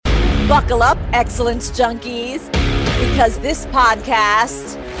Buckle up, excellence junkies, because this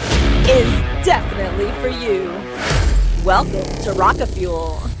podcast is definitely for you. Welcome to Rocket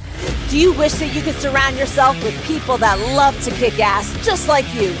Fuel. Do you wish that you could surround yourself with people that love to kick ass just like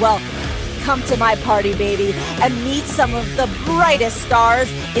you? Well, come to my party, baby, and meet some of the brightest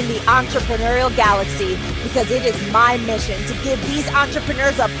stars in the entrepreneurial galaxy, because it is my mission to give these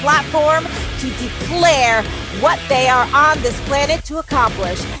entrepreneurs a platform to declare what they are on this planet to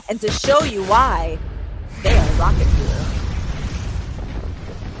accomplish and to show you why they are rocket fuel.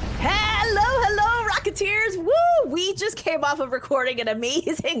 Hello, Rocketeers. Woo! We just came off of recording an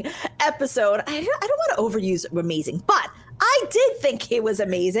amazing episode. I don't want to overuse amazing, but I did think it was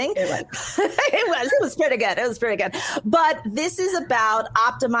amazing. It was. It was pretty good. It was pretty good. But this is about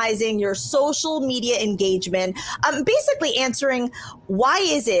optimizing your social media engagement. I'm basically answering, why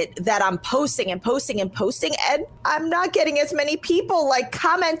is it that I'm posting and I'm not getting as many people like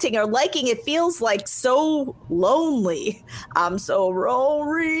commenting or liking? It feels like so lonely. I'm so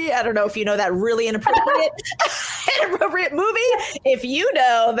lonely. I don't know if you know that really inappropriate movie. If you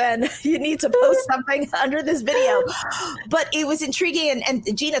know, then you need to post something under this video. But it was intriguing.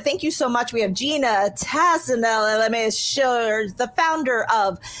 And Gina, thank you so much. We have Gina Tassanella, let me show her, the founder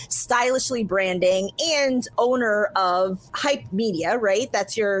of Stylishly Branding and owner of Hype Media, right?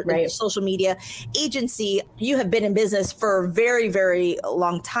 That's your social media agency. You have been in business for a very, very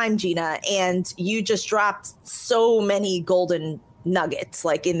long time, Gina, and you just dropped so many golden nuggets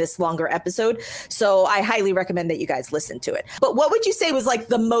like in this longer episode. So I highly recommend that you guys listen to it. But what would you say was like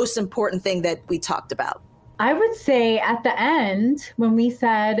the most important thing that we talked about? I would say at the end, when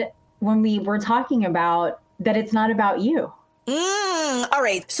we were talking about that it's not about you. All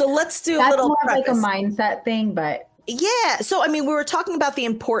right. So let's do That's a little more preface. like a mindset thing, but yeah. So, I mean, we were talking about the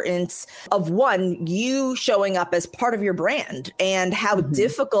importance of you showing up as part of your brand and how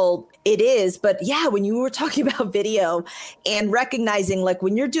difficult it is. But yeah, when you were talking about video and recognizing like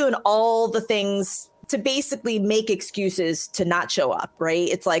when you're doing all the things to basically make excuses to not show up, right?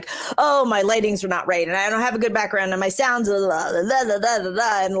 It's like, oh, my lightings are not right, and I don't have a good background, and my sounds, and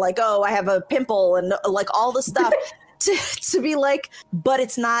like, oh, I have a pimple, and like all the stuff. to be like, but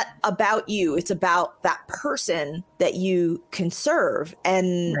it's not about you. It's about that person that you can serve.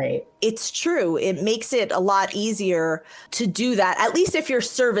 And It's true. It makes it a lot easier to do that, at least if you're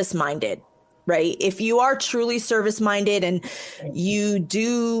service minded. Right. If you are truly service minded and you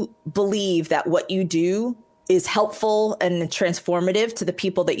do believe that what you do is helpful and transformative to the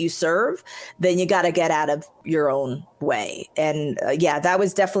people that you serve, then you got to get out of your own way. And that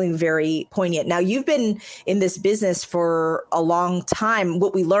was definitely very poignant. Now, you've been in this business for a long time.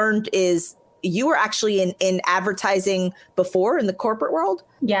 What we learned is you were actually in advertising before in the corporate world.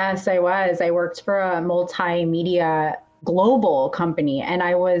 Yes, I was. I worked for a multimedia global company, and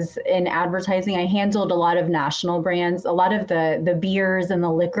I was in advertising. I handled a lot of national brands, a lot of the beers and the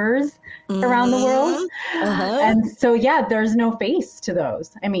liquors around the world. And so, there's no face to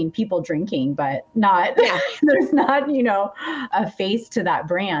those. I mean, people drinking, but not, there's not, a face to that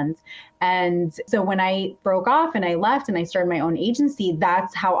brand. And so when I broke off and I left and I started my own agency,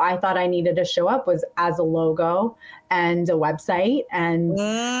 that's how I thought I needed to show up, was as a logo and a website. And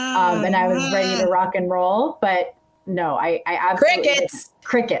I was ready to rock and roll, but no, I absolutely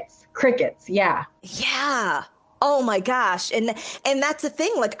crickets. Yeah. Yeah. Oh my gosh. And that's the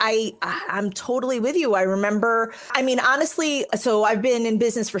thing. Like I'm totally with you. I remember, I mean, honestly, so I've been in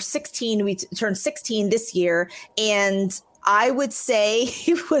business for 16. We turned 16 this year. And I would say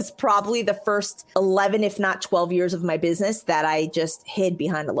it was probably the first 11, if not 12 years of my business that I just hid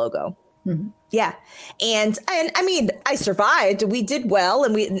behind a logo. Mm-hmm. Yeah. And I mean, I survived. We did well.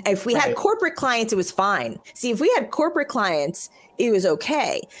 And if we had corporate clients, it was fine. See, if we had corporate clients, it was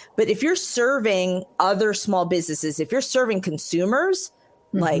okay. But if you're serving other small businesses, if you're serving consumers,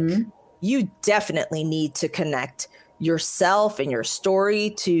 like you definitely need to connect yourself and your story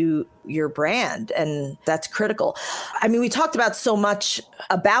to your brand. And that's critical. I mean, we talked about so much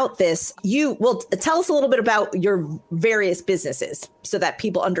about this. Tell us a little bit about your various businesses so that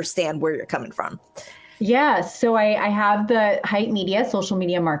people understand where you're coming from. Yeah. So I have the Hype Media, social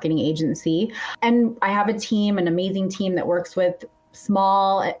media marketing agency, and I have a team, an amazing team that works with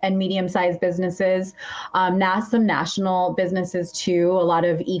small and medium-sized businesses, some national businesses too, a lot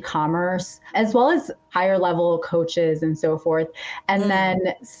of e-commerce, as well as higher level coaches and so forth. And then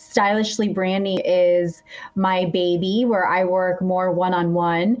Stylishly Branding is my baby, where I work more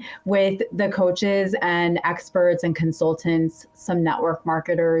one-on-one with the coaches and experts and consultants, some network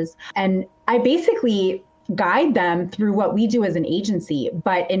marketers. And I basically guide them through what we do as an agency,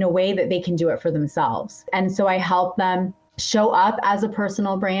 but in a way that they can do it for themselves. And so I help them show up as a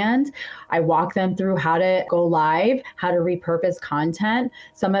personal brand. I walk them through how to go live, how to repurpose content.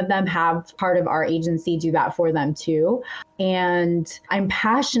 Some of them have part of our agency do that for them too. And I'm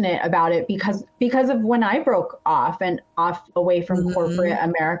passionate about it because of when I broke off away from corporate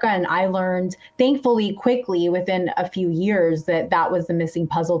America. And I learned, thankfully, quickly within a few years that was the missing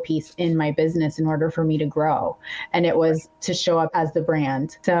puzzle piece in my business in order for me to grow. And it was to show up as the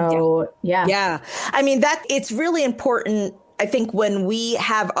brand. So, yeah. Yeah. I mean, it's really important. I think when we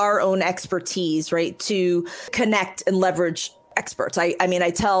have our own expertise, right, to connect and leverage experts. I mean,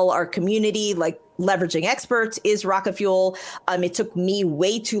 I tell our community, like, leveraging experts is Rocket Fuel. It took me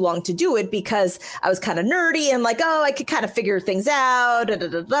way too long to do it because I was kind of nerdy and like, oh, I could kind of figure things out,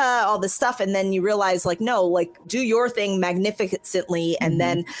 all this stuff. And then you realize like, no, like do your thing magnificently and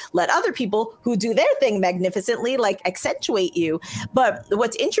then let other people who do their thing magnificently, like accentuate you. But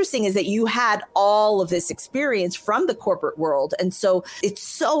what's interesting is that you had all of this experience from the corporate world. And so it's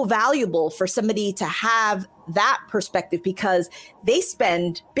so valuable for somebody to have that perspective because they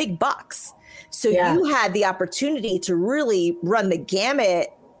spend big bucks. So you had the opportunity to really run the gamut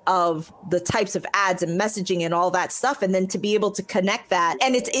of the types of ads and messaging and all that stuff. And then to be able to connect that.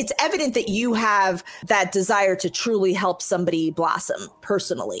 And it's evident that you have that desire to truly help somebody blossom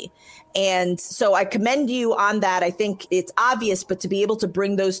personally. And so I commend you on that. I think it's obvious, but to be able to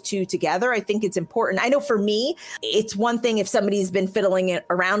bring those two together, I think it's important. I know for me, it's one thing if somebody's been fiddling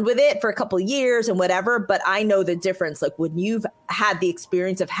around with it for a couple of years and whatever, but I know the difference. Like when you've had the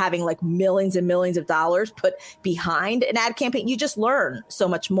experience of having like millions and millions of dollars put behind an ad campaign, you just learn so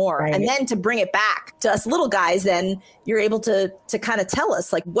much more. Right. And then to bring it back to us little guys, then you're able to kind of tell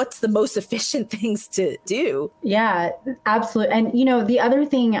us like what's the most efficient things to do. Yeah, absolutely. And you know, the other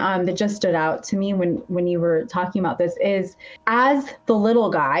thing that just stood out to me when you were talking about this is as the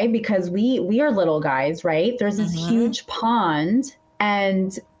little guy, because we are little guys, right? There's this huge pond,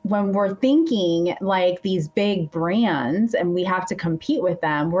 and when we're thinking like these big brands and we have to compete with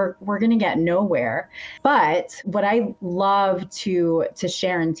them, we're going to get nowhere. But what I love to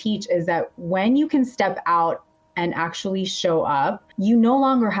share and teach is that when you can step out and actually show up, you no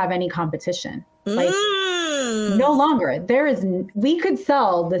longer have any competition. Like no longer. We could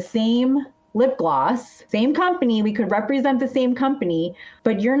sell the same lip gloss, same company, we could represent the same company,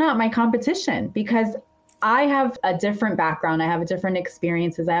 but you're not my competition because I have a different background. I have a different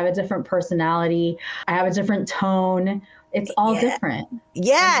experiences. I have a different personality. I have a different tone. It's all different.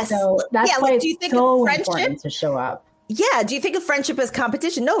 Yes. And so that's why do you it's think so of friendship? Important to show up. Yeah. Do you think of friendship as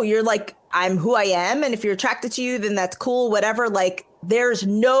competition? No, you're like, I'm who I am. And if you're attracted to you, then that's cool, whatever. Like there's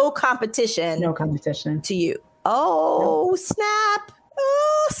no competition. No competition. To you. Oh, snap.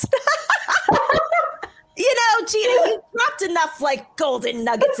 Oh, snap. You know, Gina, you dropped enough like golden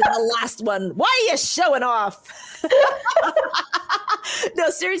nuggets in the last one. Why are you showing off? No,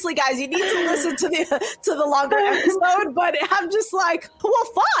 seriously, guys, you need to listen to the longer episode. But I'm just like,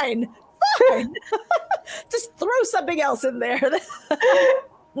 well, fine. Just throw something else in there.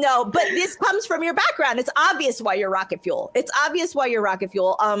 No, but this comes from your background. It's obvious why you're Rocket Fuel.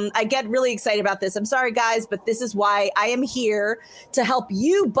 I get really excited about this. I'm sorry, guys, but this is why I am here to help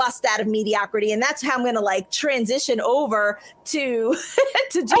you bust out of mediocrity. And that's how I'm going to like transition over to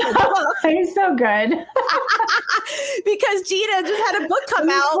Gina. You're so good. Because Gina just had a book come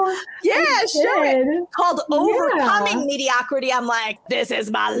out. Yeah, sure. Called Overcoming Mediocrity. I'm like, this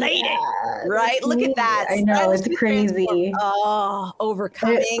is my lady. Right? Look at that. I know, it's crazy. Oh,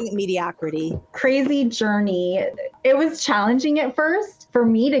 overcoming mediocrity. Crazy journey. It was challenging at first for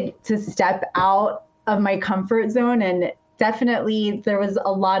me to step out of my comfort zone, and definitely there was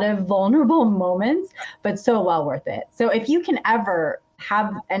a lot of vulnerable moments, but so well worth it. So if you can ever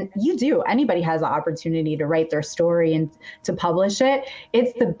have, and anybody has the opportunity to write their story and to publish it,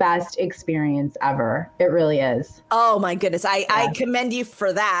 it's the best experience ever. It really is. Oh my goodness. I commend you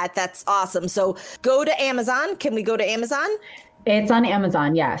for that. That's awesome. So go to Amazon. Can we go to Amazon? It's on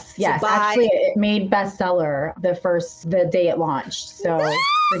Amazon. Yes. Actually, it made bestseller the day it launched. So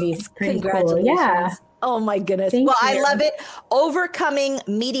pretty cool. Yeah. Oh my goodness. I love it. Overcoming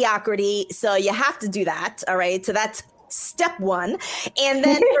mediocrity. So you have to do that. All right. So that's step one. And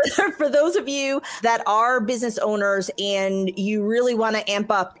then for those of you that are business owners and you really want to amp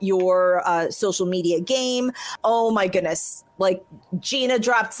up your social media game, oh my goodness. Like Gina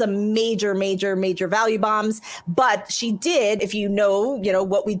dropped some major value bombs, but she did, if you know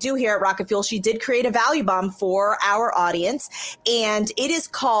what we do here at Rocket Fuel, she did create a value bomb for our audience. And it is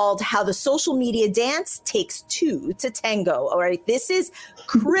called How the Social Media Dance Takes Two to Tango. All right. This is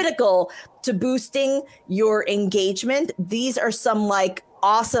critical to boosting your engagement. These are some like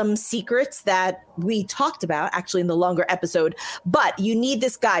awesome secrets that we talked about actually in the longer episode, but you need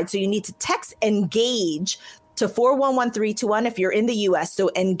this guide. So you need to text engage to 411321 if you're in the US.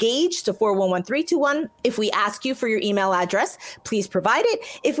 So engage to 411321. If we ask you for your email address, please provide it.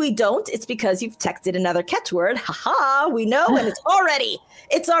 If we don't, it's because you've texted another catchword. Haha, we know, and it's already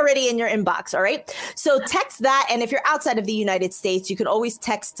in your inbox. All right. So text that. And if you're outside of the United States, you can always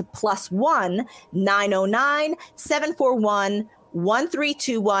text to +1 909 741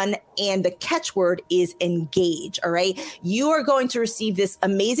 1321, and the catchword is engage. All right. You are going to receive this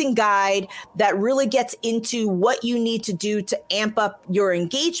amazing guide that really gets into what you need to do to amp up your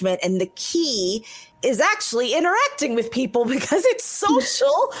engagement. And the key is actually interacting with people because it's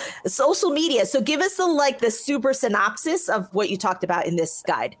social media. So give us the super synopsis of what you talked about in this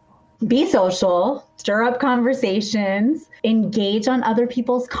guide. Be social, stir up conversations, engage on other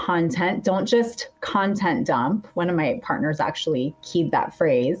people's content. Don't just content dump. One of my partners actually keyed that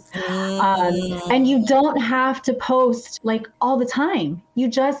phrase. And you don't have to post all the time. You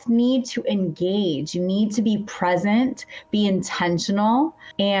just need to engage. You need to be present, be intentional,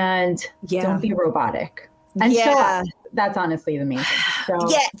 and don't be robotic. And show up. That's honestly the main thing. So.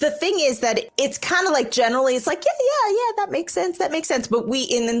 Yeah, the thing is that it's kind of generally it's yeah, that makes sense. That makes sense. But we,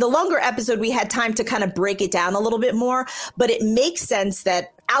 in the longer episode, we had time to kind of break it down a little bit more. But it makes sense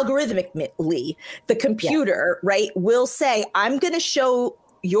that algorithmically, the computer, right, will say, I'm going to show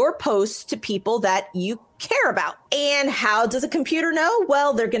your posts to people that you care about. And how does a computer know?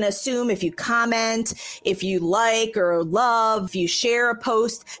 Well, they're going to assume if you comment, if you like or love, if you share a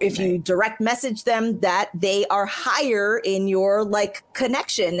post, if you direct message them, that they are higher in your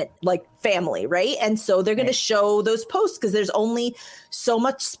connection, family, right? And so they're going to show those posts because there's only so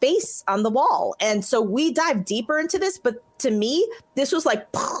much space on the wall. And so we dive deeper into this, but to me, this was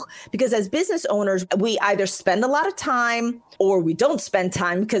because as business owners, we either spend a lot of time or we don't spend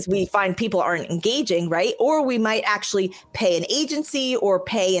time because we find people aren't engaging, right? Or we might actually pay an agency or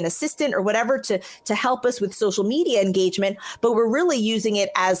pay an assistant or whatever to help us with social media engagement. But we're really using it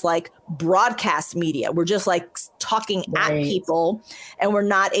as broadcast media. We're just talking at people and we're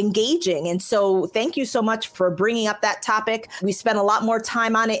not engaging. And so thank you so much for bringing up that topic. We spent a lot more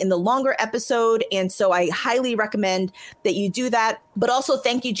time on it in the longer episode. And so I highly recommend that you do that. But also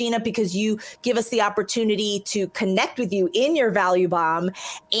thank you, Gina, because you give us the opportunity to connect with you in your value bomb.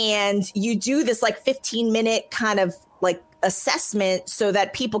 And you do this 15-minute kind of assessment so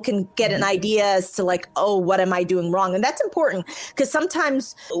that people can get an idea as to oh, what am I doing wrong? And that's important because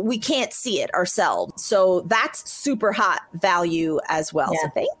sometimes we can't see it ourselves. So that's super hot value as well. So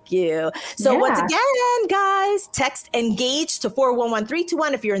thank you. So once again, guys, text engage to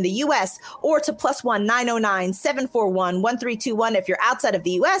 411321 if you're in the US, or to +1 909 741 1321 if you're outside of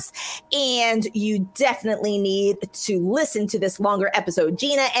the US. And you definitely need to listen to this longer episode.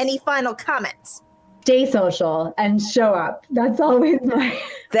 Gina, any final comments? Stay social and show up. That's always my.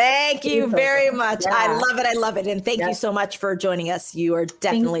 Thank you very much. Yeah. I love it. And thank you so much for joining us. You are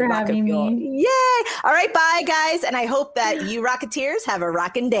definitely Rocket Fuel. Yay. All right. Bye, guys. And I hope that you Rocketeers have a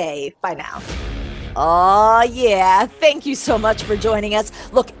rockin' day. Bye now. Oh, yeah. Thank you so much for joining us.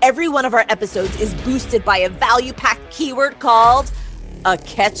 Look, every one of our episodes is boosted by a value-packed keyword called a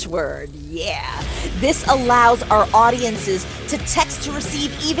catchword. Yeah. This allows our audiences to text to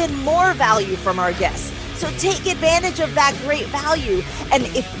receive even more value from our guests. So take advantage of that great value. And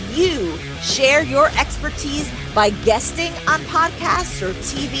if you share your expertise by guesting on podcasts or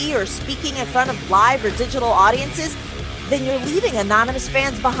TV or speaking in front of live or digital audiences, then you're leaving anonymous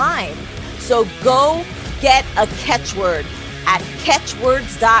fans behind. So go get a catchword at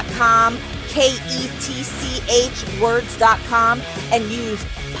catchwords.com, KETCH words.com, and use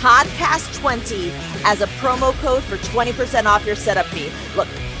podcast20 as a promo code for 20% off your setup fee. Look,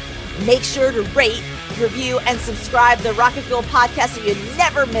 make sure to rate, review, and subscribe to the Rocket Fuel podcast so you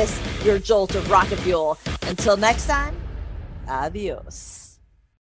never miss your jolt of rocket fuel. Until next time, adios.